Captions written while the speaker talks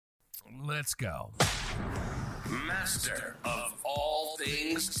Let's go. Master of all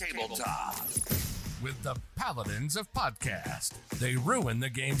things tabletop. With the Paladins of Podcast. They ruin the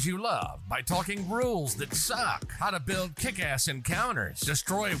games you love by talking rules that suck, how to build kick-ass encounters,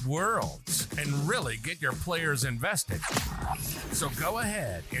 destroy worlds, and really get your players invested. So go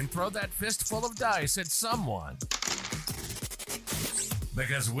ahead and throw that fistful of dice at someone.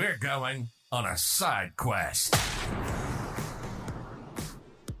 Because we're going on a side quest.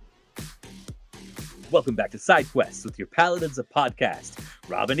 Welcome back to Side Quests with your Paladins of Podcast.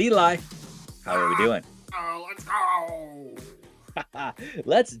 Rob and Eli, how are we doing? Oh, let's go!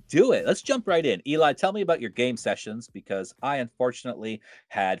 Let's do it. Let's jump right in. Eli, tell me about your game sessions, because I unfortunately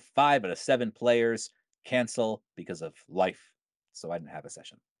had 5 out of 7 players cancel because of life, so I didn't have a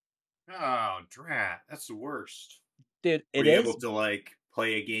session. Oh, drat. That's the worst. Dude, Were you able to,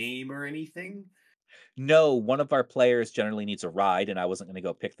 play a game or anything? No, one of our players generally needs a ride, and I wasn't going to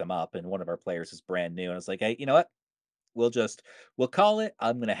go pick them up, and one of our players is brand new, and I was like, hey, you know what? We'll call it.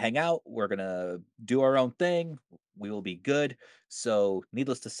 I'm going to hang out. We're going to do our own thing. We will be good. So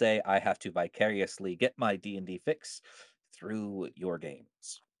needless to say, I have to vicariously get my D&D fix through your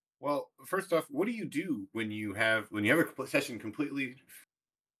games. Well, first off, what do you do when you have a session completely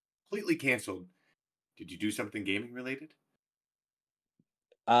canceled? Did you do something gaming related?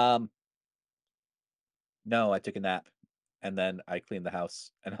 No, I took a nap, and then I cleaned the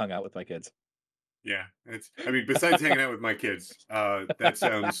house and hung out with my kids. Yeah, besides hanging out with my kids, that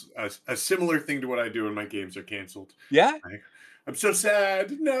sounds a similar thing to what I do when my games are canceled. Yeah? I'm so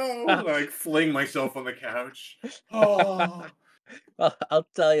sad. No, fling myself on the couch. Oh. Well, I'll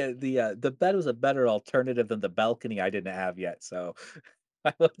tell you, the bed was a better alternative than the balcony I didn't have yet. So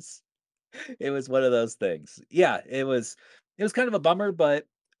it was one of those things. Yeah, it was kind of a bummer, but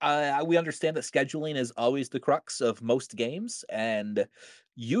we understand that scheduling is always the crux of most games, and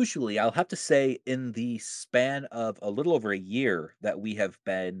usually I'll have to say in the span of a little over a year that we have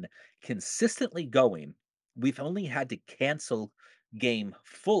been consistently going, we've only had to cancel game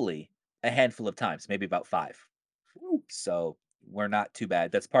fully a handful of times, maybe about 5. So we're not too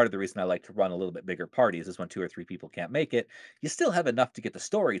bad. That's part of the reason I like to run a little bit bigger parties, is when 2 or 3 people can't make it, you still have enough to get the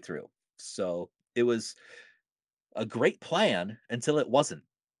story through. So it was a great plan until it wasn't.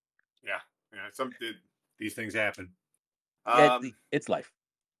 Yeah. These things happen. It's life.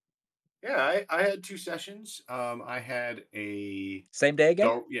 Yeah, I had 2 sessions. I had a Same day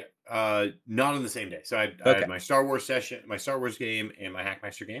again? not on the same day. So I had my Star Wars session, my Star Wars game, and my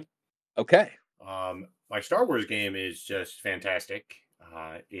Hackmaster game. Okay. My Star Wars game is just fantastic.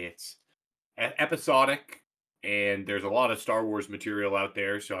 It's episodic, and there's a lot of Star Wars material out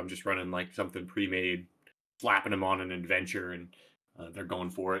there. So I'm just running something pre-made, slapping them on an adventure, and they're going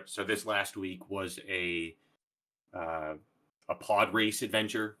for it. So this last week was a pod race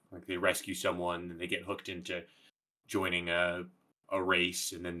adventure. They rescue someone and they get hooked into joining a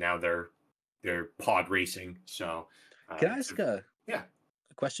race, and then now they're pod racing. So can I ask a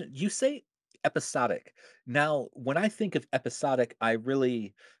question? You say episodic. Now, when I think of episodic, I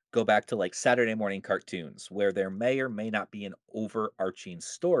really go back to Saturday morning cartoons, where there may or may not be an overarching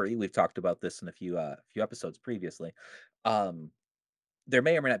story. We've talked about this in a few episodes previously. There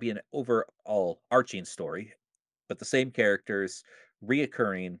may or may not be an overall arching story, but the same characters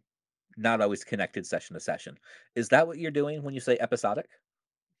reoccurring, not always connected session to session. Is that what you're doing when you say episodic?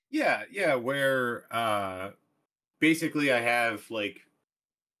 Yeah, where basically I have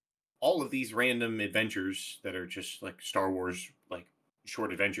all of these random adventures that are just Star Wars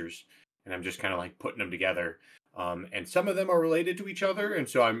short adventures, and I'm just kind of putting them together. And some of them are related to each other, and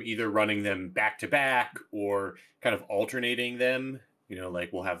so I'm either running them back to back or kind of alternating them.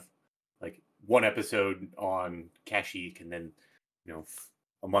 We'll have one episode on Kashyyyk, and then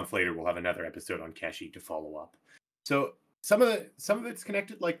a month later we'll have another episode on Kashyyyk to follow up. So some of it's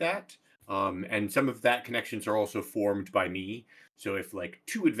connected like that, and some of that connections are also formed by me. So if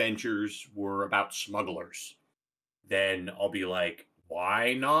 2 adventures were about smugglers, then I'll be like,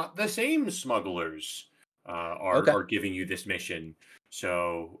 why not the same smugglers are giving you this mission?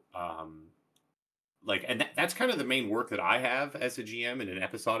 So and that's kind of the main work that I have as a GM in an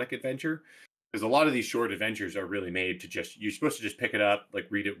episodic adventure, because a lot of these short adventures are really made to you're supposed to just pick it up,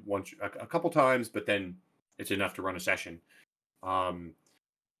 read it once, a couple times, but then it's enough to run a session.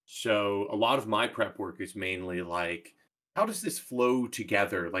 So a lot of my prep work is mainly how does this flow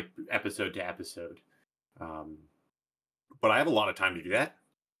together, episode to episode? But I have a lot of time to do that,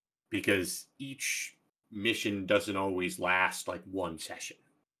 because each mission doesn't always last one session.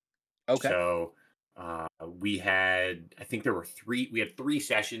 Okay. So we had 3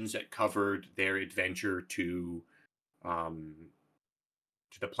 sessions that covered their adventure to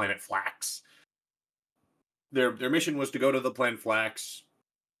to the planet Flax. Their mission was to go to the planet Flax,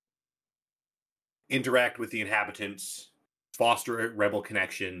 interact with the inhabitants, foster a rebel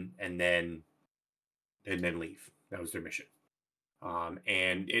connection, and then leave. That was their mission.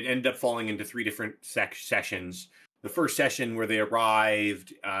 And it ended up falling into 3 different sessions. The first session where they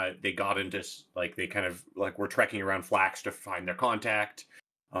arrived, they got into like they kind of like were trekking around Flax to find their contact.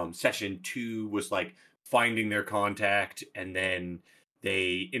 Session 2 was like finding their contact, and then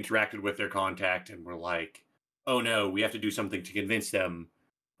they interacted with their contact and were like, "Oh no, we have to do something to convince them."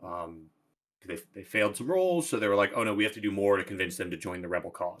 They failed some roles, so they were like, "Oh no, we have to do more to convince them to join the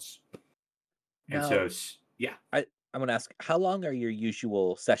rebel cause." And Now, so, yeah. I'm gonna ask, how long are your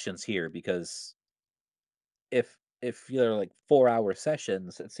usual sessions here? Because if you're like 4-hour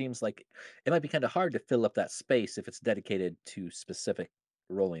sessions, it seems like it might be kind of hard to fill up that space if it's dedicated to specific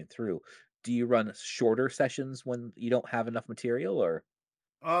rolling through. Do you run shorter sessions when you don't have enough material, or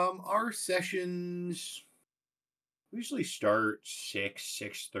Our sessions usually start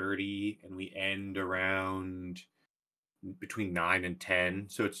 6:30, and we end around between 9 and 10.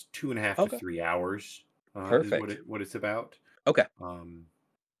 So it's 2.5 to okay, 3 hours, is perfect. what it's about. Okay, Um,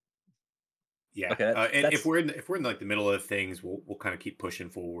 yeah. okay, And that's if we're in like the middle of things, we'll kind of keep pushing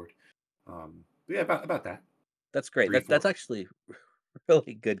forward. But yeah, about that. that's great. Three, That's four. actually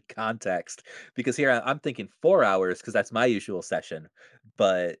really good context because here I'm thinking 4 hours because that's my usual session,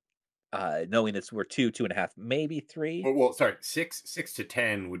 but knowing it's we're 2.5, maybe 3. Well, sorry, 6 to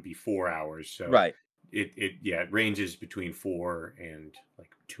 10 would be 4 hours. So Right. it ranges between 4 and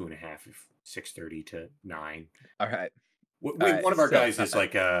like 2.5, if 6:30 to 9. All right. All We, one right. of our Still, guys not is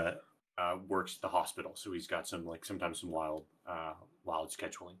bad. like works at the hospital, so he's got some like sometimes some wild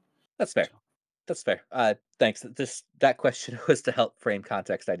scheduling. That's fair. So That's fair. Thanks. This that question was to help frame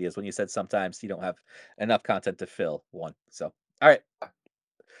context ideas when you said sometimes you don't have enough content to fill one. So, all right,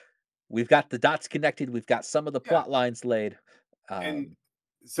 we've got the dots connected. We've got some of the yeah, plot lines laid. and Um,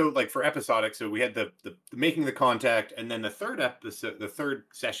 so like for episodic, so we had the making the contact, and then the third episode, the third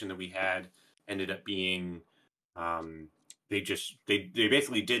session that we had ended up being, um, they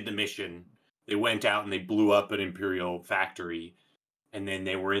basically did the mission. They went out and they blew up an Imperial factory, and then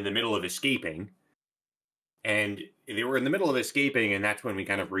they were in the middle of escaping. And they were in the middle of escaping, and that's when we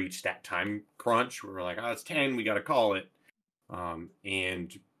kind of reached that time crunch where we're like, oh, it's 10, we got to call it.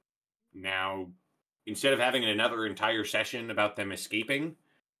 And now, instead of having another entire session about them escaping,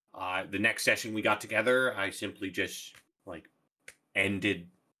 the next session we got together, I simply just like ended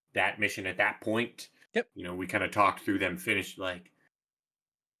that mission at that point. yep, You know, we kind of talked through them finished like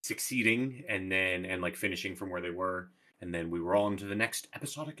succeeding and like finishing from where they were. And then we were on to the next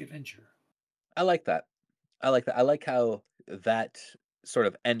episodic adventure. I like that. I like that. I like how that sort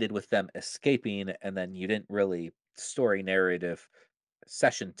of ended with them escaping, and then you didn't really story narrative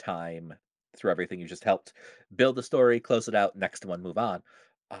session time through everything. You just helped build the story, close it out, next one, move on.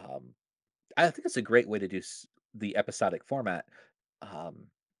 Um, I think it's a great way to do the episodic format. Um,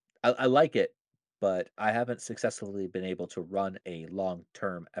 I like it, but I haven't successfully been able to run a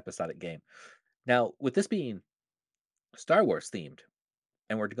long-term episodic game. Now, with this being Star Wars themed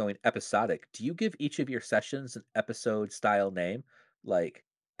and we're going episodic, do you give each of your sessions an episode style name, like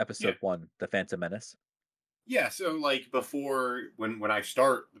Yeah. episode 1, The Phantom Menace? Yeah, so like before when I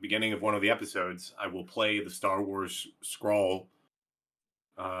start the beginning of one of the episodes, I will play the Star Wars scroll,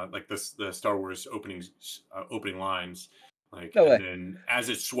 like the Star Wars opening lines, like, No and way. then as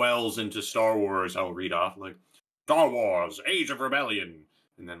it swells into Star Wars, I'll read off like Star Wars, Age of Rebellion,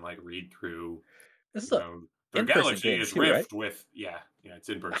 and then like read through, This is you a know, the in-person galaxy game is too, right? rift with, yeah, it's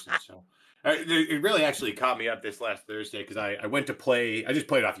in person, so. It really actually caught me up this last Thursday because I went to play. I just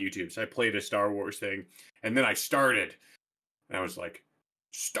played off YouTube, so I played a Star Wars thing, and then I started, and I was like,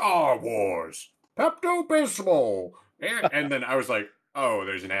 Star Wars, Pepto Bismol. And then I was like, oh,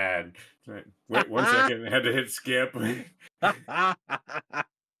 there's an ad. Wait 1 second. I had to hit skip.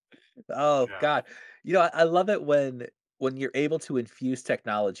 Oh Yeah. god. I love it when you're able to infuse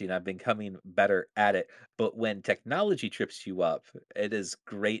technology, and I've been becoming better at it, but when technology trips you up, it is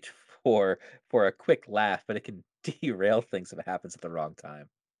great for a quick laugh, but it can derail things if it happens at the wrong time.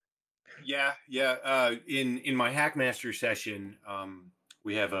 Yeah. In my Hackmaster session,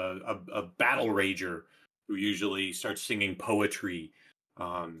 we have a battle rager who usually starts singing poetry.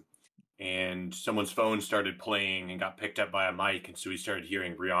 Um, and someone's phone started playing and got picked up by a mic, and so he started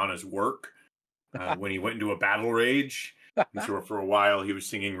hearing Rihanna's work when he went into a battle rage. And so for a while, he was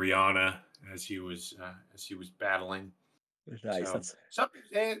singing Rihanna as he was battling. Nice. So, That's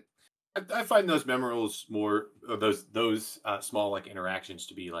and I find those memories more those small like interactions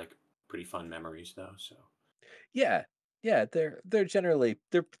to be like pretty fun memories though. So yeah. Yeah, they're generally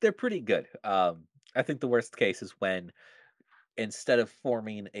they're pretty good. I think the worst case is when instead of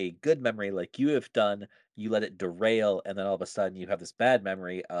forming a good memory like you have done, you let it derail, and then all of a sudden you have this bad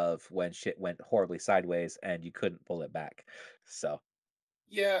memory of when shit went horribly sideways and you couldn't pull it back. So,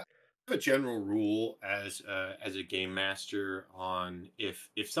 Yeah, I have a general rule as a game master on if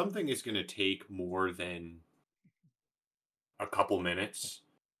something is going to take more than a couple minutes,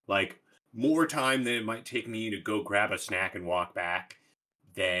 like more time than it might take me to go grab a snack and walk back,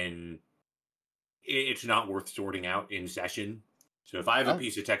 then it's not worth sorting out in session. So if I have a oh,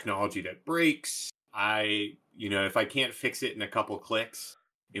 piece of technology that breaks, if I can't fix it in a couple clicks,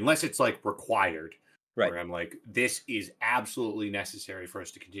 unless it's like required, right. where I'm like, this is absolutely necessary for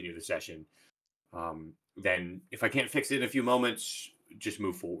us to continue the session, then if I can't fix it in a few moments, just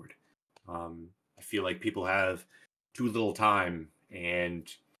move forward. I feel like people have too little time,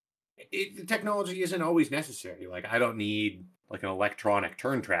 and the technology isn't always necessary. Like I don't need like an electronic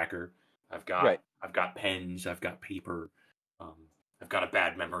turn tracker. Right. I've got pens, I've got paper, um, I've got a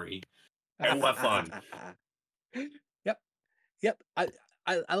bad memory. I will have fun. Yep. Yep.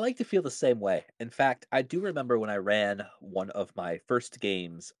 I like to feel the same way. In fact, I do remember when I ran one of my first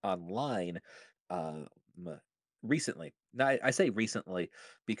games online um, recently. Now, I say recently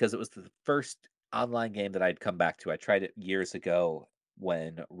because it was the first online game that I'd come back to. I tried it years ago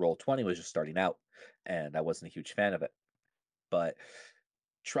when Roll20 was just starting out, and I wasn't a huge fan of it. But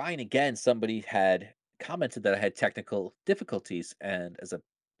trying again, somebody had commented that I had technical difficulties, and as a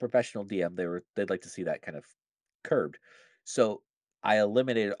professional DM, they'd like to see that kind of curbed. So I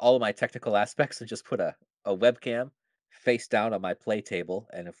eliminated all of my technical aspects and just put a webcam face down on my play table,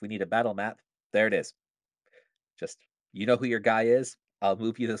 and if we need a battle map, there it is. Just you know who your guy is. I'll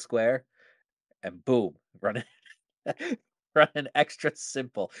move you the square, and boom, run it. Run extra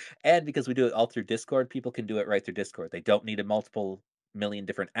simple. And because we do it all through Discord, people can do it right through Discord. They don't need a multiple million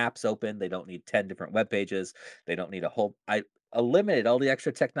different apps open. They don't need 10 different web pages. They don't need a whole I eliminated all the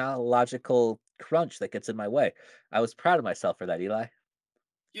extra technological crunch that gets in my way. I was proud of myself for that, Eli.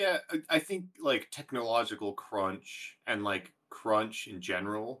 Yeah, I think like technological crunch and like crunch in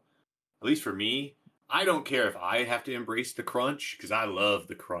general, at least for me, I don't care if I have to embrace the crunch because I love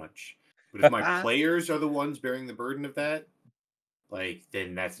the crunch. But if my players are the ones bearing the burden of that, like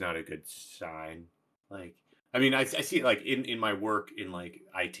then that's not a good sign. Like, I mean, I see it like in my work in like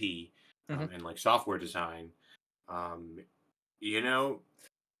IT Mhm. and like software design. Um, you know,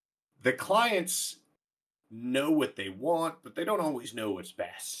 the clients know what they want, but they don't always know what's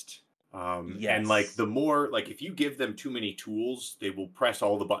best. And like Yes. the more like if you give them too many tools, they will press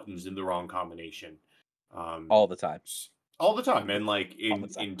all the buttons in the wrong combination. Um, All the time. all the time and like All the in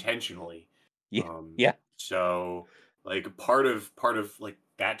time. intentionally. Yeah. Um, Yeah. so like part of like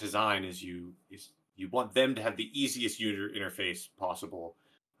that design is you want them to have the easiest user interface possible.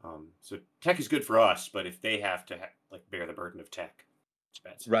 So tech is good for us, but if they have to like bear the burden of tech, it's a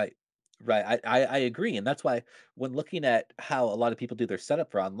bad sign. Right. Right. I agree. And that's why when looking at how a lot of people do their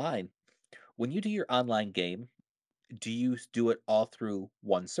setup for online, when you do your online game, do you do it all through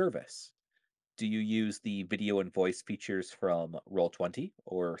one service? Do you use the video and voice features from Roll20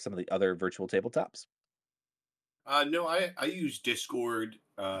 or some of the other virtual tabletops? No, I use Discord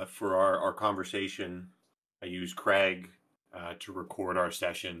for our conversation. I use Craig to record our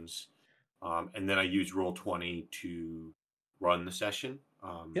sessions, and then I use Roll20 to run the session.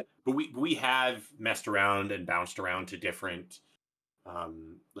 Yep. But we have messed around and bounced around to different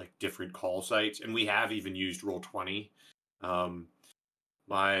like different call sites, and we have even used Roll20. Um,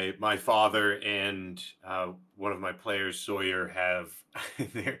 my father and one of my players, Sawyer, have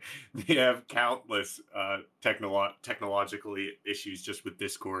they have countless technologically issues just with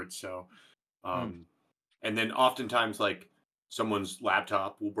Discord. So, Mm, um, and then oftentimes like someone's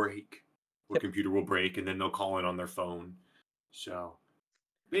laptop will break or yep. computer will break, and then they'll call in on their phone. So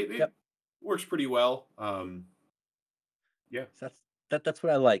it Yep. works pretty well. Yeah. So that's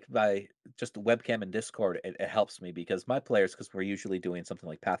what I like by just the webcam and Discord. It helps me because my players, because we're usually doing something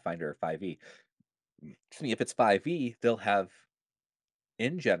like Pathfinder or 5e. Excuse me, if it's 5e, they'll have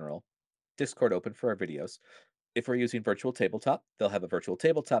in general Discord open for our videos. If we're using virtual tabletop, they'll have a virtual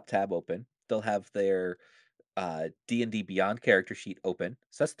tabletop tab open. They'll have their D&D Beyond character sheet open.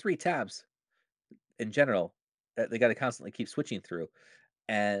 So that's three tabs in general that they got to constantly keep switching through,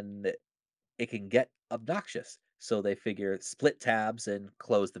 and it can get obnoxious. So they figure split tabs and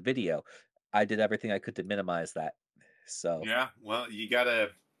close the video. I did everything I could to minimize that. So Yeah. Well, you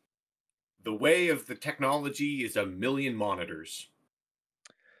gotta. The way of the technology is a million monitors.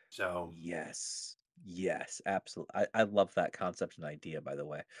 So yes, yes, absolutely. I love that concept and idea, by the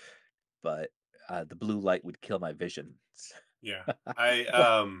way. But the blue light would kill my vision. Yeah.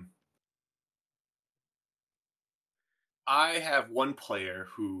 Well, I have one player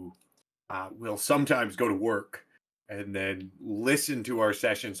who will sometimes go to work and then listen to our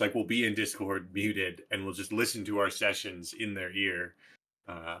sessions. Like we'll be in Discord muted, and we'll just listen to our sessions in their ear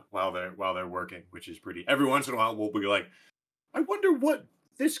while they're working, which is pretty. Every once in a while, we'll be like, "I wonder what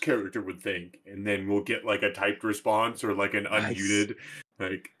this character would think," and then we'll get like a typed response or like an nice, unmuted.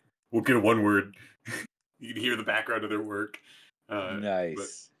 Like we'll get a one word. You can hear the background of their work. But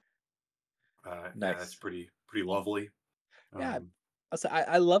nice, yeah, that's nice. pretty lovely. Yeah, Um,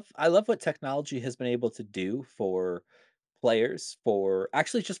 I love what technology has been able to do for players, for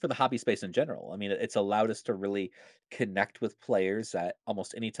actually just for the hobby space in general. I mean, it's allowed us to really connect with players at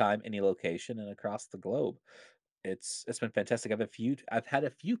almost any time, any location, and across the globe. It's been fantastic. I've had a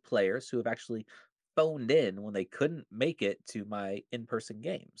few players who have actually phoned in when they couldn't make it to my in-person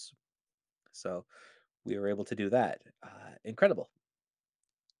games. So we were able to do that. Incredible.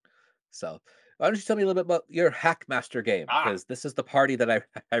 So why don't you tell me a little bit about your Hackmaster game? ah, Because this is the party that I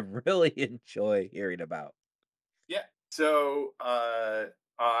I really enjoy hearing about. Yeah. So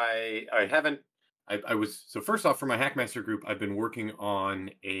I haven't I was so first off for my Hackmaster group, I've been working on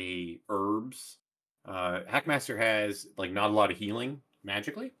a herbs. Hackmaster has like not a lot of healing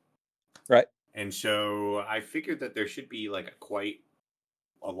magically. Right. And so I figured that there should be like quite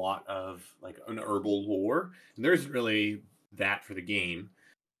a lot of like an herbal lore. And there isn't really that for the game.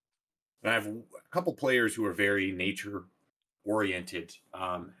 And I have a couple players who are very nature oriented.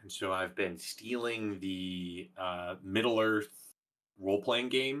 And so I've been stealing the Middle Earth role playing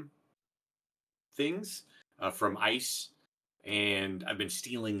game things from Ice, and I've been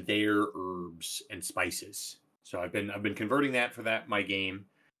stealing their herbs and spices. So I've been converting that for that my game.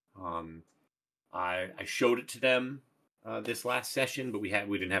 Um, I showed it to them this last session, but we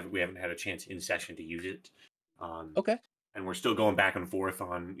haven't had a chance in session to use it. Um, Okay. and we're still going back and forth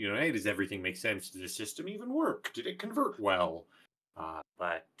on, hey, does everything make sense? Does the system even work? Did it convert well?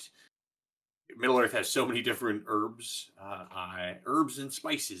 But Middle Earth has so many different herbs and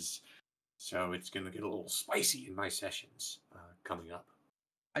spices, so it's going to get a little spicy in my sessions coming up.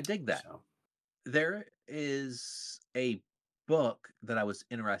 I dig that. So, There is a book that I was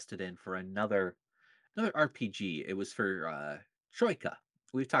interested in for another RPG. It was for Troika.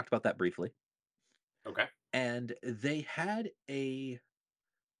 We've talked about that briefly. okay. And they had a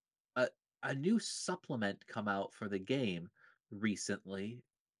a new supplement come out for the game recently.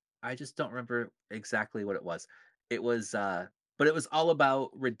 I just don't remember exactly what it was. It was but it was all about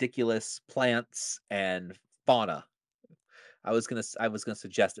ridiculous plants and fauna. I was gonna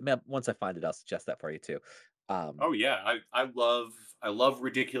suggest it. Man, once I find it, I'll suggest that for you too. Oh yeah, I love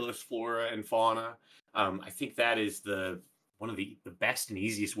ridiculous flora and fauna. I think that is the one of the best and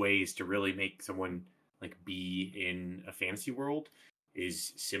easiest ways to really make someone like be in a fantasy world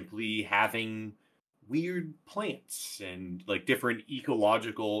is simply having weird plants and like different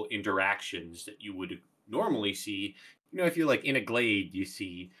ecological interactions that you would normally see. If you're like in a glade, you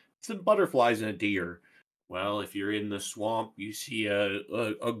see some butterflies and a deer. Well, if you're in the swamp, you see a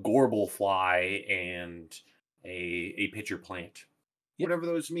gorble fly and a pitcher plant. Yep, Whatever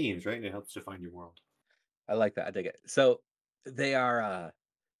those means, right? It helps define your world. I like that. I dig it. So they are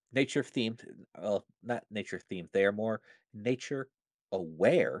nature themed. Well, not nature themed. They are more nature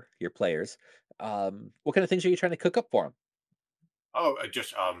aware. Your players. What kind of things are you trying to cook up for them? Oh,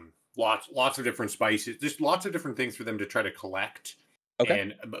 just lots of different spices, just lots of different things for them to try to collect. Okay.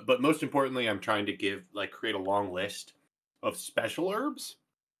 And but most importantly, I'm trying to create a long list of special herbs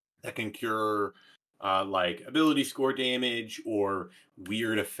that can cure like ability score damage or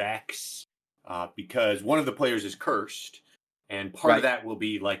weird effects. Because one of the players is cursed, and part of Right. that will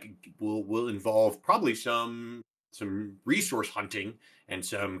be like will involve probably some resource hunting and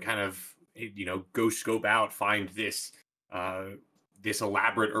some kind of go scope out, find uh, this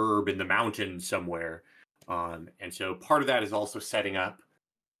elaborate herb in the mountains somewhere. And so part of that is also setting up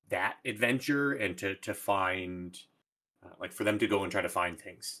that adventure and to find like for them to go and try to find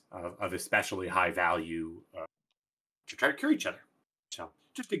things of especially high value to try to cure each other. So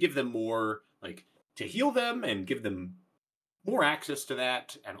just to give them more, like to heal them and give them more access to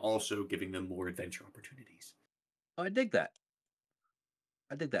that, and also giving them more adventure opportunities. Oh, I dig that.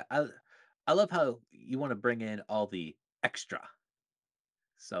 I dig that. I love how you want to bring in all the extra.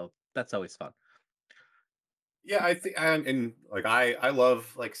 So that's always fun. Yeah, I think, and like I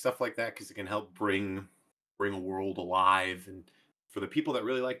love like stuff like that because it can help bring a world alive, and for the people that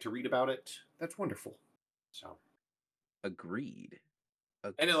really like to read about it, that's wonderful. So. Agreed.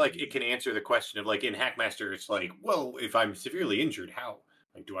 And it Agreed. can answer the question of like in Hackmaster, it's like, well, if I'm severely injured, how?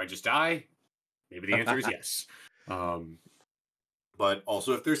 Like, do I just die? Maybe the answer is yes. But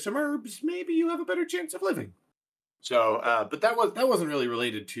also, if there's some herbs, maybe you have a better chance of living. So, but that wasn't really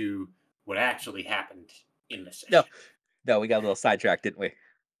related to what actually happened in the No, session. no, we got a little sidetracked, didn't we?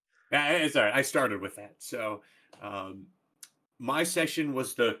 It's all right. I started with that. So, my session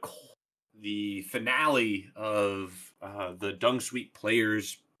was the finale of the Dung Sweet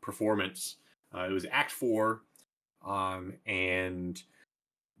Players performance. It was Act 4, and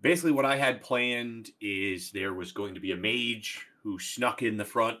basically what I had planned is there was going to be a mage who snuck in the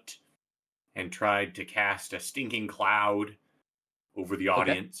front and tried to cast a stinking cloud over the Okay.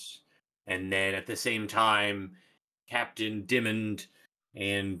 audience, and then at the same time, Captain Dimmond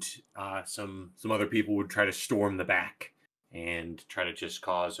and some other people would try to storm the back and try to just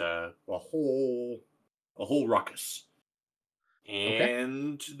cause a whole ruckus. Okay.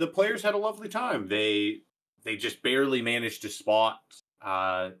 And the players had a lovely time. They just barely managed to spot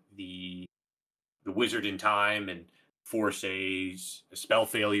the wizard in time and force a spell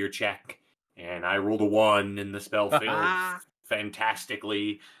failure check. And I rolled a 1, and the spell failed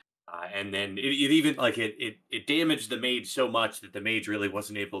fantastically. And then it even like it damaged the mage so much that the mage really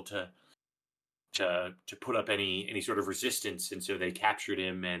wasn't able to put up any sort of resistance, and so they captured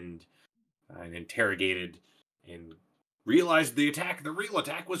him and interrogated and realized the real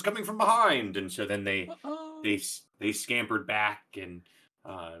attack was coming from behind, and so then Uh-oh. they scampered back, and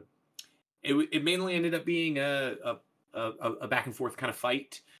uh, it mainly ended up being a back and forth kind of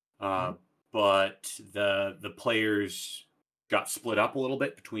fight, Mhm. but the players got split up a little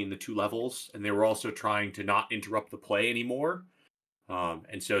bit between the two levels, and they were also trying to not interrupt the play anymore.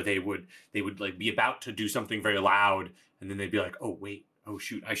 And so they would like be about to do something very loud, and then they'd be like, "Oh wait, oh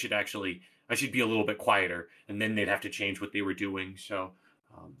shoot, I should be a little bit quieter," and then they'd have to change what they were doing. So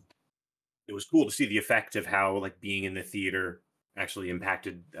um, it was cool to see the effect of how like being in the theater actually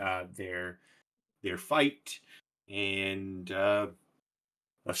impacted their fight, and a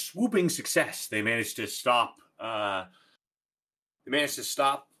swooping success. They managed to stop. They managed to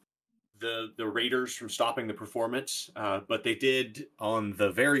stop the Raiders from stopping the performance, but they did on the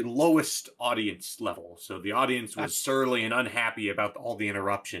very lowest audience level. So the audience Ah, was surly and unhappy about all the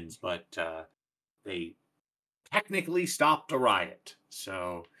interruptions, but they technically stopped a riot.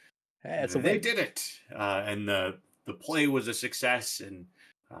 So hey, it's a they win. did it, and the play was a success, and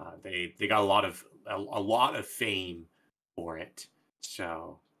they got a lot of fame for it.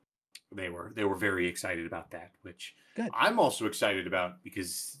 So they were very excited about that, which Good. I'm also excited about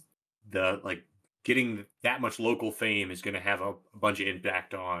because the like getting that much local fame is going to have a bunch of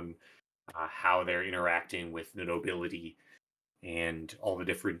impact on how they're interacting with the nobility and all the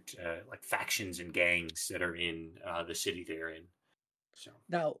different like factions and gangs that are in the city they're in. So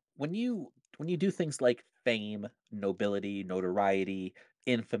Now, when you do things like fame, nobility, notoriety,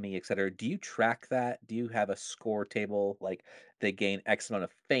 infamy, etc., do you track that? Do you have a score table like they gain X amount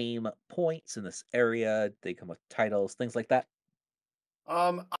of fame points in this area, they come with titles, things like that?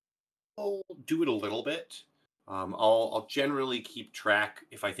 I'll do it a little bit. I'll generally keep track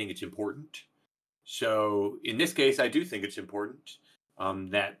if I think it's important. So in this case, I do think it's important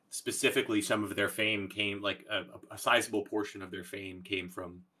that specifically some of their fame came, like a sizable portion of their fame came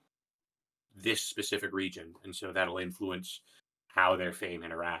from this specific region, and so that'll influence how their fame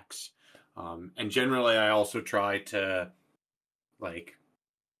interacts. And generally, I also try to like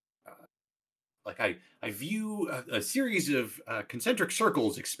I view a series of concentric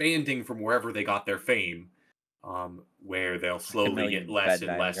circles expanding from wherever they got their fame, where they'll Like a slowly get million less Venn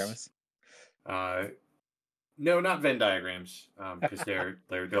and less. diagrams, Uh, no, not Venn diagrams, because they're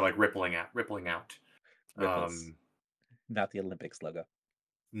like rippling out. ripples, Um, not the Olympics logo.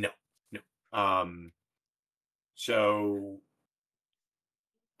 no, no. So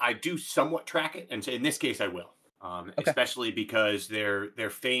I do somewhat track it, and so in this case, I will, Okay. especially because their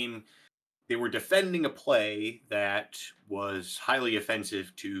fame. They were defending a play that was highly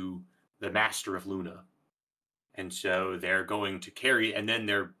offensive to the Master of Luna, and so they're going to carry, and then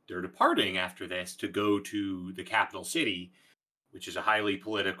they're departing after this to go to the capital city, which is a highly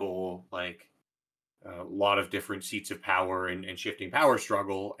political, like a lot of different seats of power and shifting power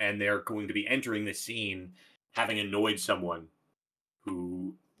struggle, and they're going to be entering the scene having annoyed someone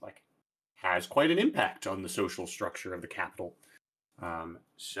who like has quite an impact on the social structure of the capital.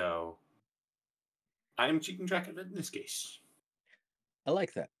 So I'm keeping track of it in this case. I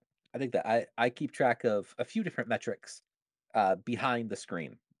like that. I think that I keep track of a few different metrics behind the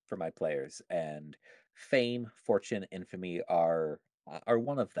screen for my players, and fame, fortune, infamy are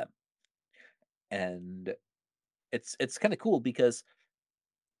one of them. And it's kind of cool because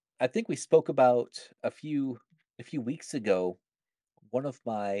I think we spoke about a few weeks ago. One of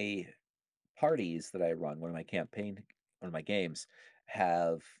my parties that I run, one of my games,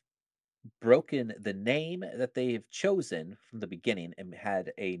 have broken the name that they've chosen from the beginning and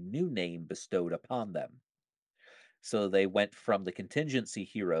had a new name bestowed upon them. So they went from the contingency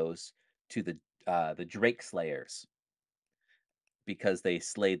heroes to the Drake Slayers because they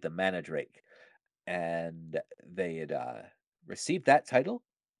slayed the Mana Drake, and they had received that title,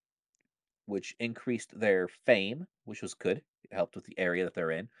 which increased their fame, which was good. It helped with the area that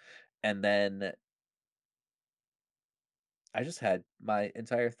they're in, and then I just had my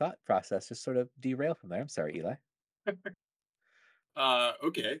entire thought process just sort of derail from there. I'm sorry, Eli.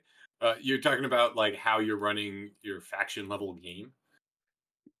 Okay. You're talking about like how you're running your faction level game.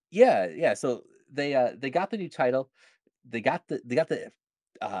 Yeah, yeah. So they got the new title. They got the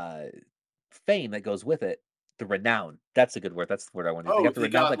uh fame that goes with it. The renown. That's a good word. That's the word I wanted. They Oh, got the they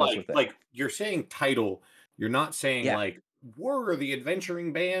renown got that goes with it. like you're saying title. You're not saying Yeah. like we're the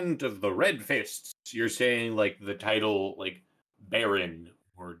adventuring band of the Red Fists. You're saying like the title like Baron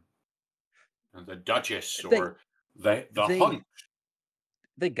or the Duchess They or the they Hunt.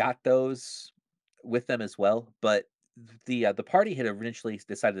 they got those with them as well, but the party had originally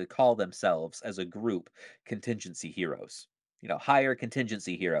decided to call themselves as a group contingency heroes. You know, hire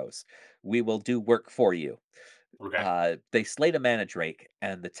contingency heroes. We will do work for you. Okay. They slayed a mana drake,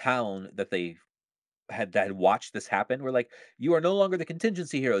 and the town that had watched this happen were like, "You are no longer the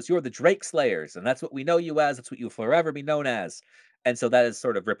contingency heroes. You are the Drake Slayers, and that's what we know you as. That's what you'll forever be known as." And so that has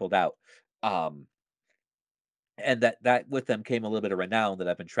sort of rippled out. Um, and that with them came a little bit of renown that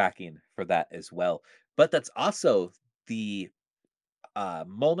I've been tracking for that as well. But that's also the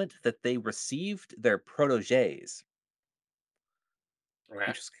moment that they received their proteges,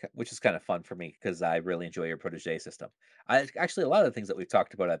 Okay. which is kind of fun for me because I really enjoy your protege system. I actually a lot of the things that we've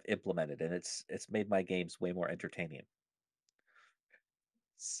talked about I've implemented, and it's made my games way more entertaining.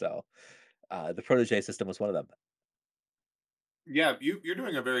 So the protege system was one of them. Yeah, you're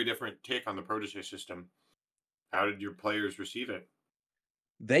doing a very different take on the protege system. How did your players receive it?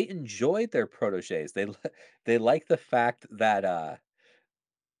 They enjoyed their proteges. They like the fact that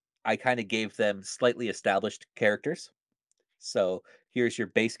I kind of gave them slightly established characters. So here's your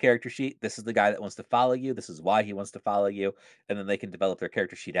base character sheet. This is the guy that wants to follow you. This is why he wants to follow you, and then they can develop their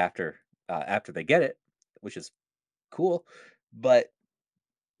character sheet after they get it, which is cool. But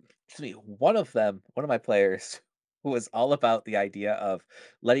excuse me, one of my players, was all about the idea of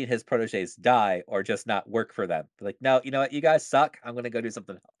letting his proteges die or just not work for them. Like, no, you know what, you guys suck. I'm going to go do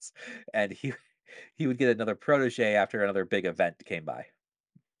something else, and he would get another protege after another big event came by.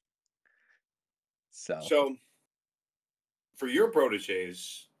 So So, for your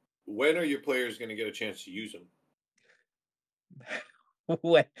proteges, when are your players going to get a chance to use them?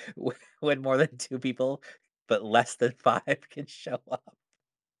 when when more than two people, but less than five can show up.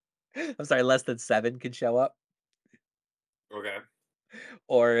 I'm sorry, less than seven can show up, Okay.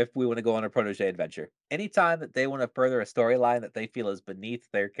 or if we want to go on a protege adventure. Anytime that they want to further a storyline that they feel is beneath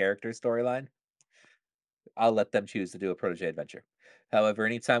their character storyline, I'll let them choose to do a protege adventure. However,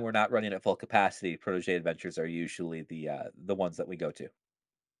 anytime we're not running at full capacity, protege adventures are usually the ones that we go to.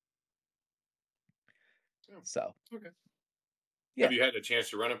 Oh, So okay. Have yeah, you had a chance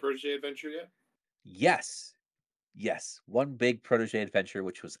to run a protege adventure yet? yes, yes, one big protege adventure,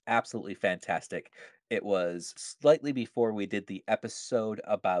 which was absolutely fantastic. It was slightly before we did the episode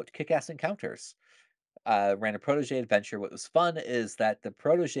about kick-ass encounters. Ran a protege adventure. What was fun is that the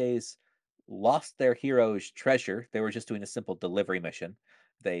proteges lost their hero's treasure. They were just doing a simple delivery mission.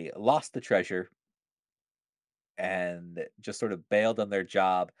 They lost the treasure and just sort of bailed on their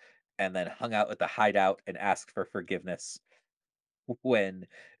job and then hung out at the hideout and asked for forgiveness when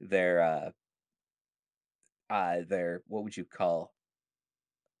their what would you call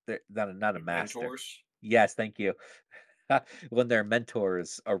their not a Like master. mentors? Yes, thank you. When their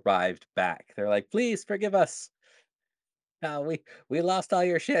mentors arrived back, they're like, "Please forgive us. We lost all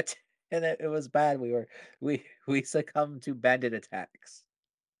your shit, and it was bad. We succumbed to bandit attacks,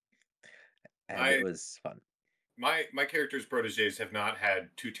 and it I was fun." my character's proteges have not had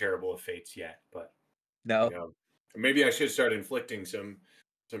too terrible of fates yet, but you No, know, maybe I should start inflicting some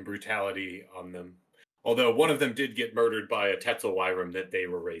brutality on them. Although one of them did get murdered by a Tetzel Wyvern that they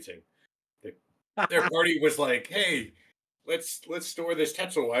were raising. The, their party was like, "Hey, let's store this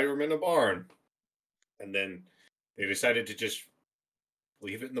Tetzel Wyvern in a barn," and then they decided to just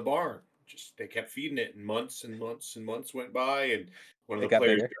leave it in the barn. Just they kept feeding it, and months and months and months went by, and one of it the got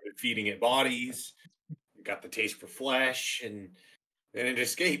players bigger. started feeding it bodies. It got the taste for flesh, and then it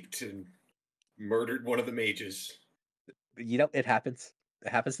escaped and murdered one of the mages. You know, it happens. It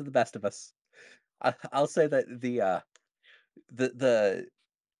happens to the best of us. I'll say that the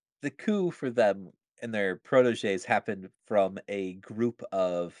the coup for them and their proteges happened from a group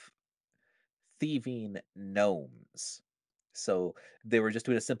of thieving gnomes. So they were just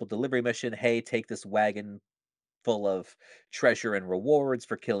doing a simple delivery mission. Hey, take this wagon full of treasure and rewards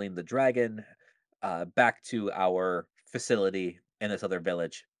for killing the dragon back to our facility in this other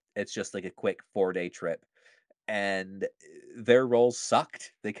village. It's just like a quick 4-day trip. And their rolls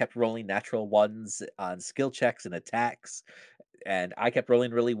sucked. They kept rolling natural ones on skill checks and attacks, and I kept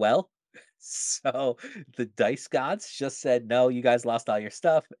rolling really well. So the dice gods just said, "No, you guys lost all your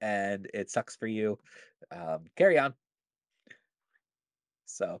stuff, and it sucks for you. Carry on."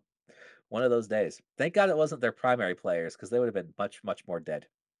 So one of those days. Thank God it wasn't their primary players because they would have been much, much more dead.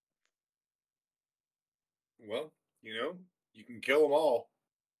 Well, you can kill them all.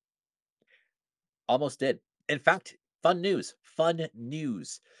 Almost did. In fact, fun news. Fun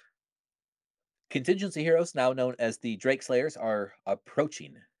news. Contingency heroes, now known as the Drake Slayers, are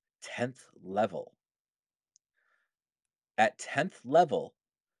approaching 10th level. At 10th level,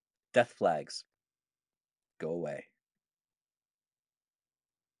 death flags go away.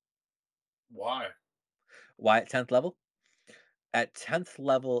 Why? Why at 10th level? At 10th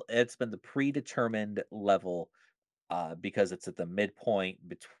level, it's been the predetermined level because it's at the midpoint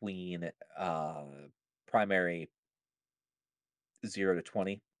between primary 0 to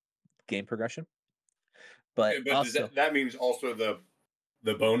 20 game progression. But Okay, but does also, that means also the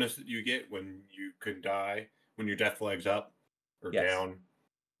bonus that you get when you can die when your death flag's up or yes, down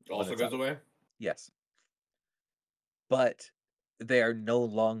when also it's goes up, away? yes. But they are no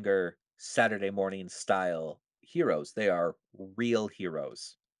longer Saturday morning style heroes. They are real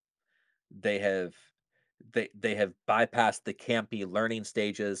heroes. They have they have bypassed the campy learning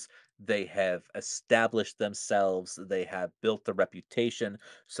stages. They have established themselves. They have built a reputation.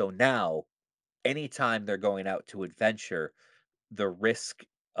 So now, anytime they're going out to adventure, the risk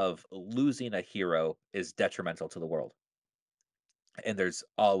of losing a hero is detrimental to the world. And there's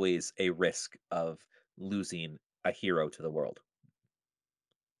always a risk of losing a hero to the world.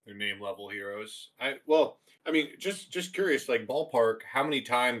 They're name level heroes. I mean, just curious, like ballpark, how many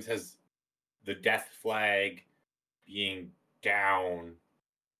times has the death flag being down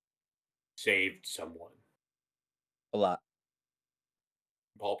saved someone? A lot.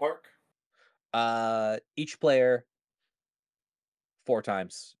 Ballpark? Each player 4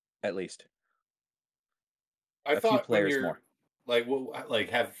 times at least. I A few thought when players you're more. like, what, like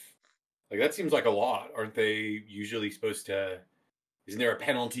have like that seems like a lot. Aren't they usually supposed to? Isn't there a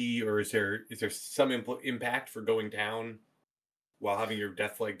penalty, or is there some impact for going down while having your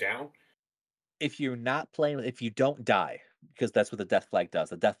death flag down? If you're not playing, if you don't die, because that's what the death flag does.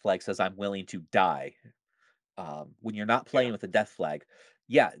 The death flag says, "I'm willing to die." When you're not Yeah. playing with the death flag,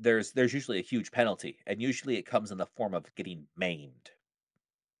 yeah, there's usually a huge penalty, and usually it comes in the form of getting maimed,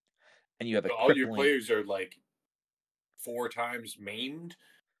 and you have a So all your crippling. players are like 4 times maimed.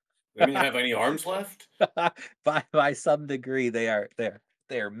 They don't have any arms left. By some degree, they are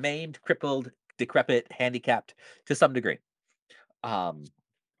maimed, crippled, decrepit, handicapped to some degree. Um,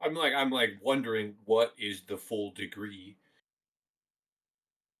 I'm like wondering what is the full degree.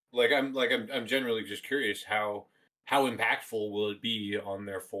 I'm generally just curious how impactful will it be on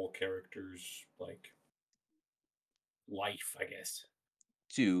their full character's like life, I guess.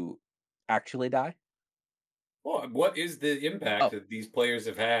 to actually die. Well, what is the impact Oh, that these players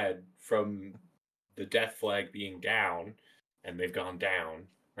have had from the death flag being down and they've gone down,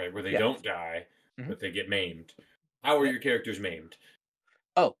 right? Where they yeah. don't die, Mhm. but they get maimed. How are Yep. your characters maimed?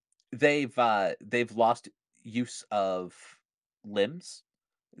 Oh, they've lost use of limbs.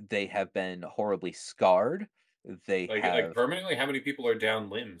 They have been horribly scarred. They Like have permanently? How many people are down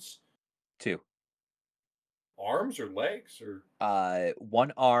limbs? two. Arms or legs or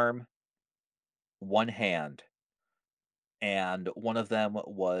One arm, one hand, and one of them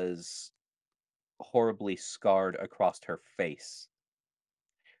was horribly scarred across her face.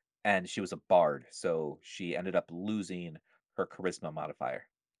 And she was a bard, so she ended up losing her charisma modifier.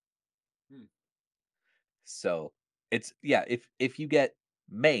 hmm, So it's yeah, if you get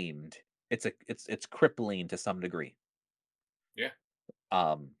maimed, it's crippling to some degree. yeah.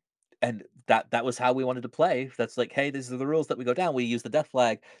 Um, and that was how we wanted to play. That's like, hey, these are the rules that we go down. We use the death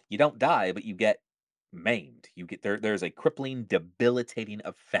flag. You don't die, but you get maimed. You get there's a crippling, debilitating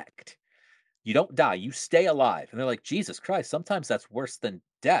effect. You don't die, you stay alive. And they're like, Jesus Christ, sometimes that's worse than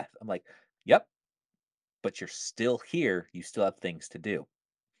death. I'm like, yep, but you're still here. You still have things to do.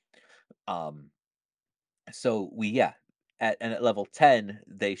 Um, so we yeah, at level 10,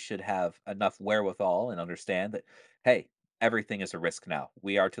 they should have enough wherewithal and understand that, hey, everything is a risk now.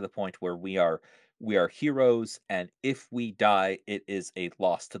 We are to the point where we are We are heroes, and if we die, it is a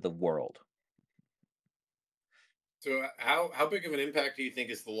loss to the world. So how big of an impact do you think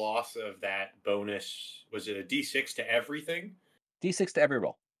is the loss of that bonus? Was it a D6 to everything? D6 to every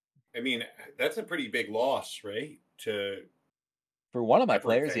roll. I mean, that's a pretty big loss, right? To For one of my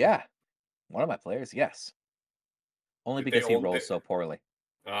players, everything. yeah. One of my players, yes. Only Did they because he own rolls the so poorly.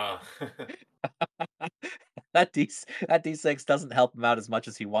 uh That D6 doesn't help him out as much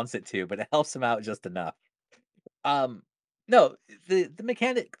as he wants it to, but it helps him out just enough. Um, no, the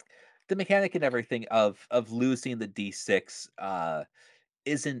mechanic and everything of losing the D6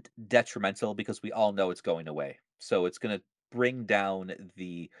 isn't detrimental because we all know it's going away. So it's going to bring down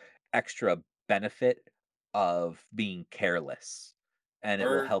the extra benefit of being careless, and it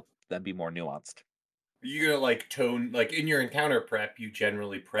will are help them be more nuanced. you gonna like tone like in your encounter prep, you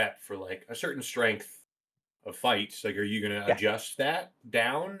generally prep for like a certain strength of fights. Like, are you gonna Yeah. adjust that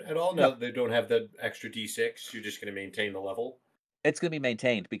down at all now No, that they don't have the extra D6? You're just gonna maintain the level? it's going to be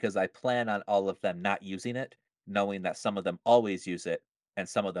maintained because I plan on all of them not using it, knowing that some of them always use it and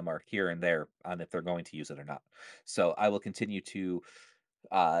some of them are here and there on if they're going to use it or not. So I will continue to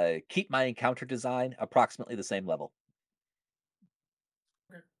keep my encounter design approximately the same level.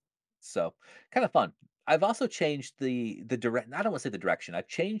 Okay. So kind of fun. I've also changed the direct. I don't want to say the direction. I've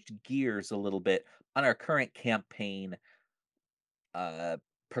changed gears a little bit on our current campaign uh,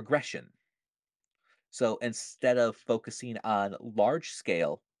 progression. So instead of focusing on large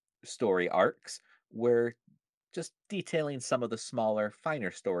scale story arcs, we're just detailing some of the smaller,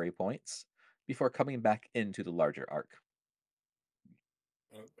 finer story points before coming back into the larger arc.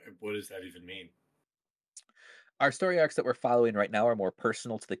 What does that even mean? Our story arcs that we're following right now are more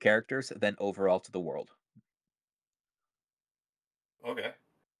personal to the characters than overall to the world. Okay.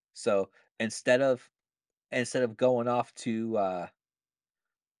 So instead of going off to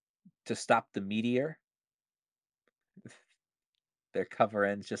stop the meteor, they're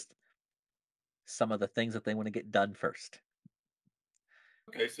covering just some of the things that they want to get done first.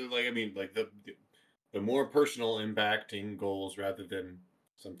 Okay, so like I mean, like the more personal impacting goals rather than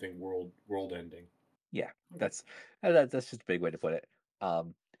something world ending. Yeah, Okay. that's just a big way to put it.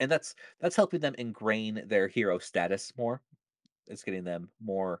 And that's helping them ingrain their hero status more. It's getting them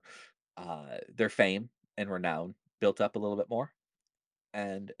more their fame and renown built up a little bit more.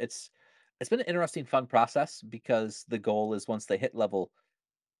 And it's been an interesting, fun process because the goal is once they hit level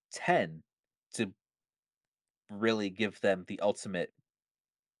 10 to really give them the ultimate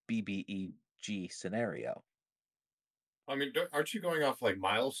BBEG scenario. I mean, aren't you going off like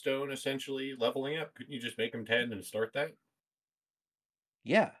milestone essentially leveling up? Couldn't you just make them 10 and start that?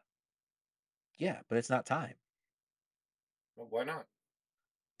 Yeah, yeah, but it's not time Well, why not?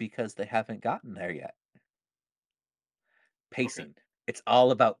 because they haven't gotten there yet. Okay. Pacing. It's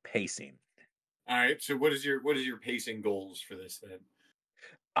all about pacing. All right. So what is your pacing goals for this then?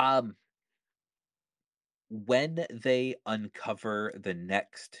 Um, when they uncover the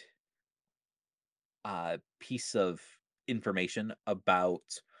next piece of information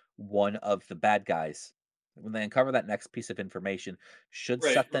about one of the bad guys, when they uncover that next piece of information, should Right.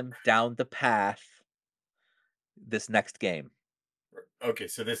 set them down the path this next game. Okay,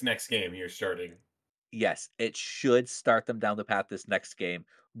 so this next game you're starting. Yes, it should start them down the path this next game.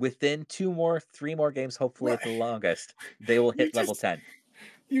 Within 3 more games, hopefully What? at the longest, they will You hit level just 10.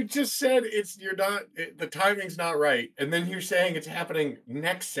 you just said you're not the timing's not right, and then you're saying it's happening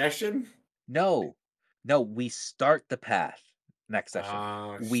next session. No, no, we start the path next session.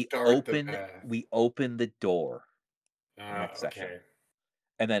 Start the path. We open the door next session. Okay.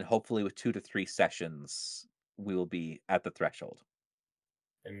 And then hopefully with 2 to 3 sessions, we will be at the threshold.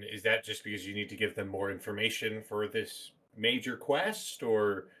 And is that just because you need to give them more information for this major quest,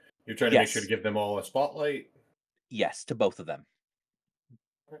 or you're trying to make sure to Yes. give them all a spotlight? Yes, to both of them.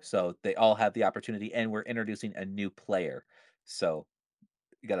 So they all have the opportunity, and we're introducing a new player. So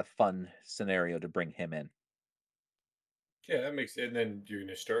you got a fun scenario to bring him in. Yeah, that makes. And then you're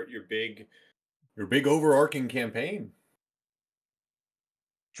gonna start your big overarching campaign.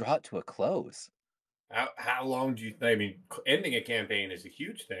 Draw it to a close. How long do you? I mean, ending a campaign is a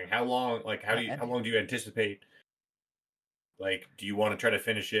huge thing. How long? Like, Not how ending. long do you anticipate? Like, do you want to try to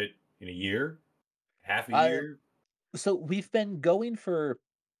finish it in a year, half a Uh, year? so we've been going for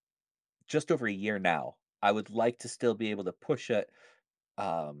just over a year now. I would like to still be able to push it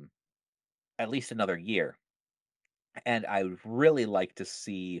um, at least another year, and I would really like to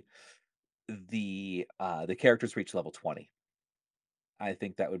see the characters reach level 20. I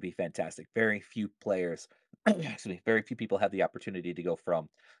think that would be fantastic. Very few players, excuse me, very few people have the opportunity to go from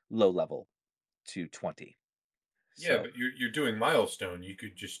low level to 20. Yeah, So but you're doing milestone. You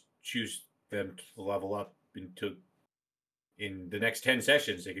could just choose them to level up in the next 10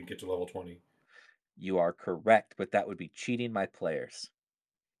 sessions they could get to level 20. You are correct, but that would be cheating my players.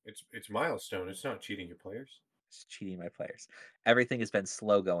 It's milestone. It's not cheating your players. It's cheating my players. Everything has been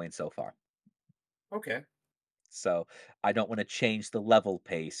slow going so far. Okay. So I don't want to change the level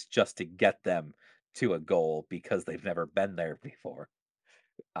pace just to get them to a goal because they've never been there before.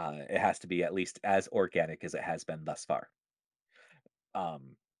 It has to be at least as organic as it has been thus far.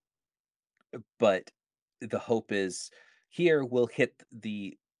 Um, but the hope is here we'll hit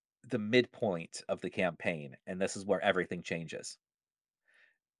the midpoint of the campaign, and this is where everything changes.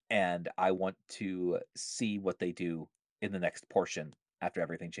 And I want to see what they do in the next portion after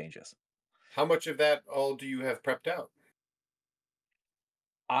everything changes. How much of that all do you have prepped out?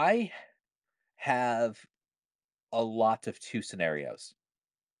 I have a lot of 2 scenarios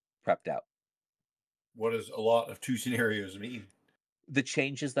prepped out. What does a lot of 2 scenarios mean? The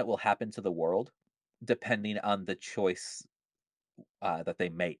changes that will happen to the world depending on the choice that they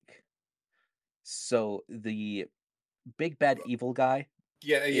make. So the big bad evil guy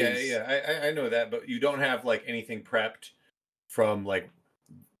Yeah. is I know that, but you don't have like anything prepped from like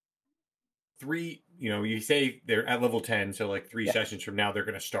 3. You say they're at level 10, so like 3 yeah, sessions from now they're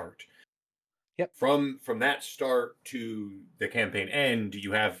going to start. yep. From that start to the campaign end,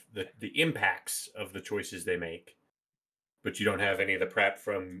 you have the impacts of the choices they make, but you don't have any of the prep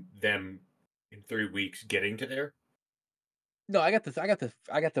from them in 3 weeks getting to there. No, I got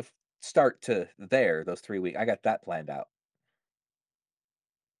the start to there, those 3 weeks. I got that planned out.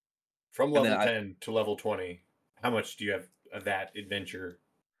 From And then level 10 to level 20, how much do you have of that adventure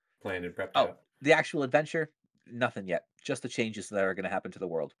planned and prepped out? the actual adventure, nothing yet. Just the changes that are going to happen to the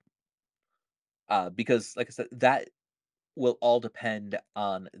world. Because like I said, that will all depend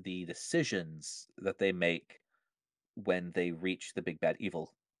on the decisions that they make when they reach the big bad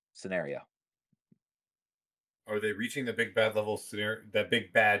evil scenario. Are they reaching the big bad level scenario, that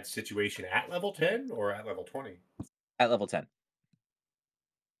big bad situation at level 10 or at level 20? At level 10.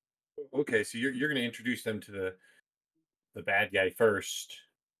 Okay, so you're going to introduce them to the bad guy first.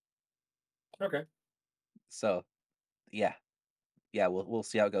 Okay. So, yeah. Yeah, we'll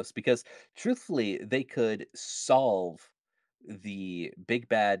see how it goes because truthfully, they could solve the big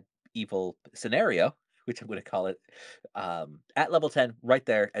bad evil scenario, which I'm going to call it, at level 10 right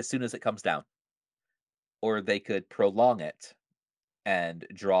there as soon as it comes down. Or they could prolong it and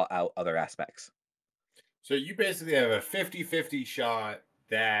draw out other aspects. So you basically have a 50-50 shot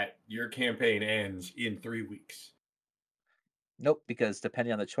that your campaign ends in 3 weeks. Nope, because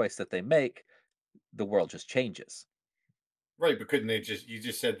depending on the choice that they make, the world just changes. Right, but couldn't they you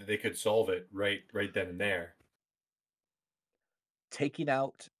just said that they could solve it right then and there. Taking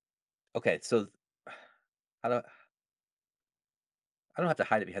out okay, so I don't I don't have to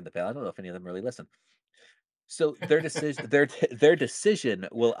hide it behind the veil. I don't know if any of them really listen. So their decision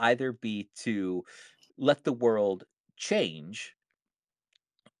will either be to let the world change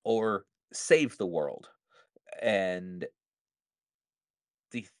or save the world. And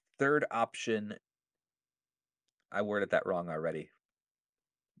the third option, I worded that wrong already.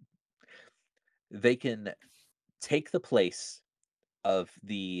 They can take the place of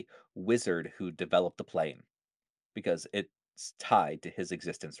the wizard who developed the plane because it's tied to his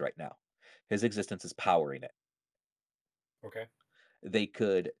existence right now. His existence is powering it. Okay. They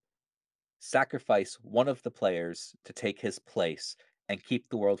could sacrifice one of the players to take his place and keep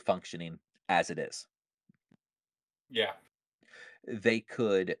the world functioning as it is. Yeah. They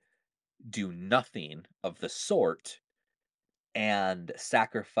could do nothing of the sort and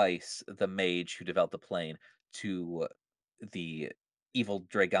sacrifice the mage who developed the plane to the evil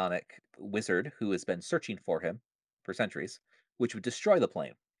dragonic wizard who has been searching for him for centuries, which would destroy the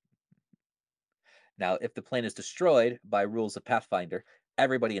plane. Now, if the plane is destroyed by rules of Pathfinder,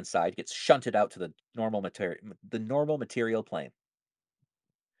 everybody inside gets shunted out to the normal material plane.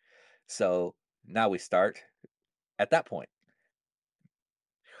 So now we start at that point.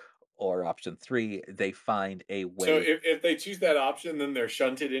 Or option 3, they find a So way. if they choose that option, then they're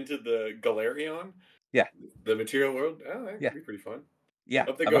shunted into the Galarion, Yeah, the material world. Oh, that yeah, could be pretty fun. yeah.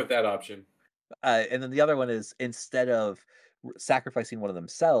 Hope they go with that option. And then the other one is instead of sacrificing one of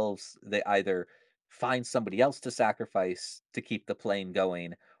themselves, they either find somebody else to sacrifice to keep the plane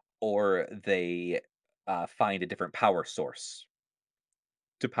going, or they find a different power source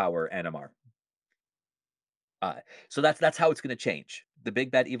to power NMR. So that's how it's going to change. The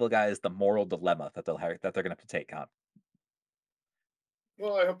big bad evil guy is the moral dilemma that that they're going to have to take on.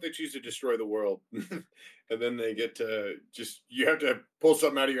 Well, I hope they choose to destroy the world. And then they get to you have to pull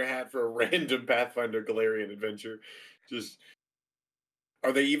something out of your hat for a random Pathfinder Galarian adventure. Just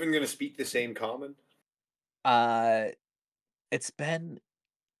Are they even going to speak the same common? Uh,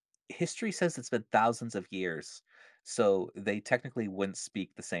 history says it's been thousands of years, so they technically wouldn't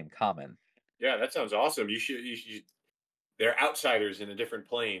speak the same common. Yeah, that sounds awesome. You should. They're outsiders in a different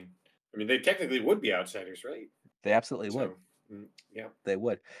plane. I mean, they technically would be outsiders, right? They absolutely would. So, yeah. They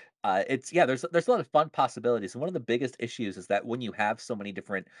would. It's yeah. There's a lot of fun possibilities, and one of the biggest issues is that when you have so many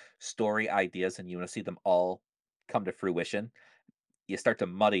different story ideas and you want to see them all come to fruition, you start to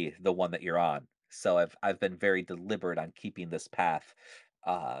muddy the one that you're on. So I've been very deliberate on keeping this path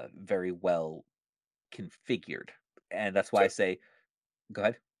very well configured, and that's why I So, say, go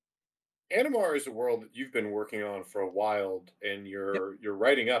ahead. Animar is a world that you've been working on for a while, and Yep. you're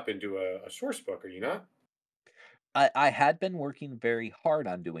writing up into a source book, are you not? I had been working very hard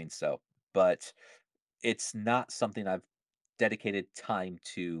on doing so, but it's not something I've dedicated time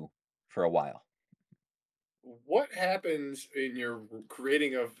to for a while. What happens in your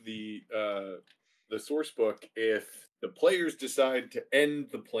creating of the source book if the players decide to end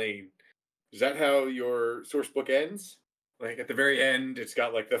the plane? Is that how your source book ends? Like at the very end, it's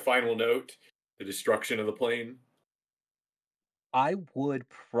got like the final note, the destruction of the plane. I would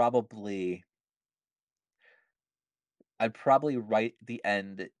probably I'd probably write the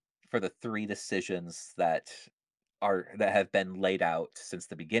end for the 3 decisions that have been laid out since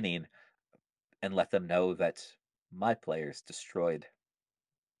the beginning and let them know that my players destroyed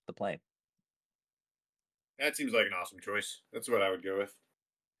the plane. That seems like an awesome choice. That's what I would go with.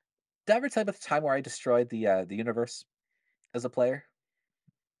 Did I ever tell you about the time where I destroyed the universe as a player?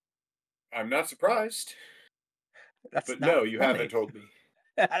 I'm not surprised, That's but not no, you haven't funny. told me.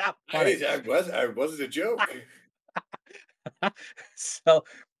 Not funny. I wasn't a joke. So,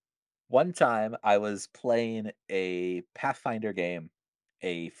 one time I was playing a Pathfinder game.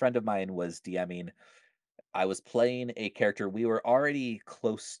 A friend of mine was DMing. I was playing a character. We were already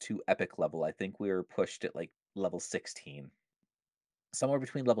close to epic level. I think we were pushed at like level 16, somewhere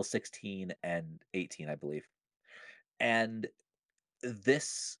between level 16 and 18, I believe. And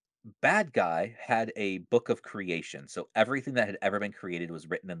this bad guy had a book of creation. So everything that had ever been created was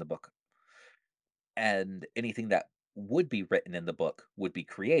written in the book. And anything that would be written in the book would be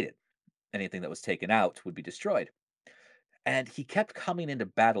created. Anything that was taken out would be destroyed. And he kept coming into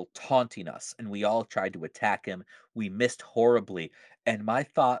battle taunting us, and we all tried to attack him. We missed horribly. And my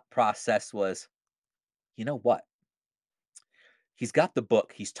thought process was, you know what? He's got the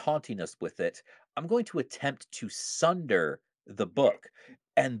book. He's taunting us with it. I'm going to attempt to sunder the But book.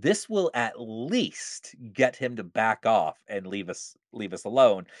 And this will at least get him to back off and leave us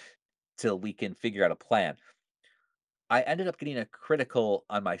alone till we can figure out a plan. I ended up getting a critical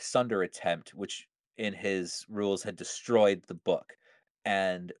on my Sunder attempt, which in his rules had destroyed the book,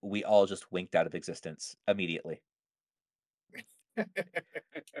 and we all just winked out of existence immediately. I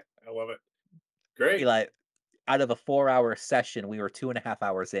love it. Great. Eli, out of a 4-hour session, we were 2.5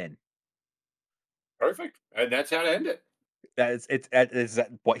 hours in. Perfect. And that's how to end it. It's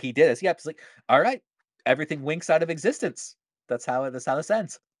what he did. Is it's like, all right, everything winks out of existence. That's how this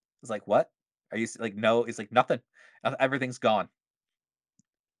ends. It's like, what? Are you like no? It's like nothing. Everything's gone.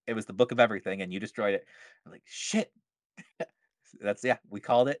 It was the book of everything, and you destroyed it. I'm like, shit. That's yeah, we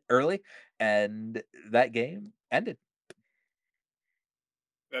called it early, and that game ended.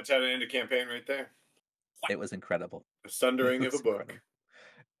 That's how to end a campaign right there. It was incredible. The It sundering of a was book. incredible.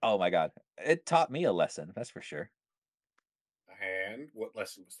 Oh my god, it taught me a lesson. That's for sure. And what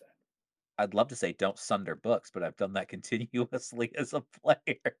lesson was that? I'd love to say don't sunder books, but I've done that continuously as a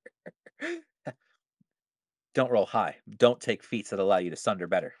player. Don't roll high. Don't take feats that allow you to sunder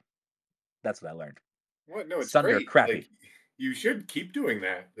better. That's what I learned. What? No, it's Sunder great. crappy. Like you should keep doing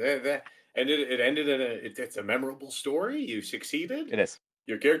that. And it ended in it's a memorable story. You succeeded. It is.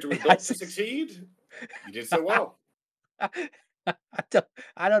 Your character was I built to suc- succeed. You did so well. I don't,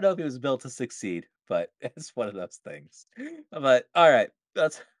 I don't know if he was built to succeed, but it's one of those things. But all right,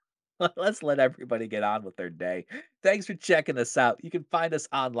 let's let everybody get on with their day. Thanks for checking us out. You can find us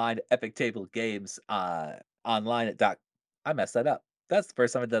online at Epic Table Games, online at doc. I messed that up. That's the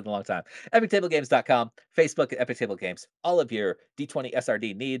first time I've done it in a long time. EpicTableGames.com, Facebook at Epic Table Games, all of your D20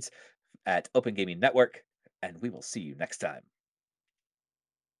 SRD needs at Open Gaming Network, and we will see you next time.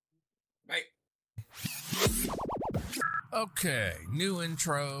 Right. Okay, new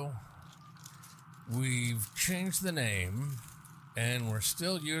intro. We've changed the name, and we're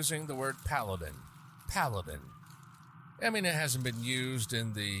still using the word paladin. Paladin. I mean, it hasn't been used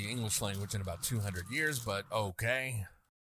in the English language in about 200 years, but okay.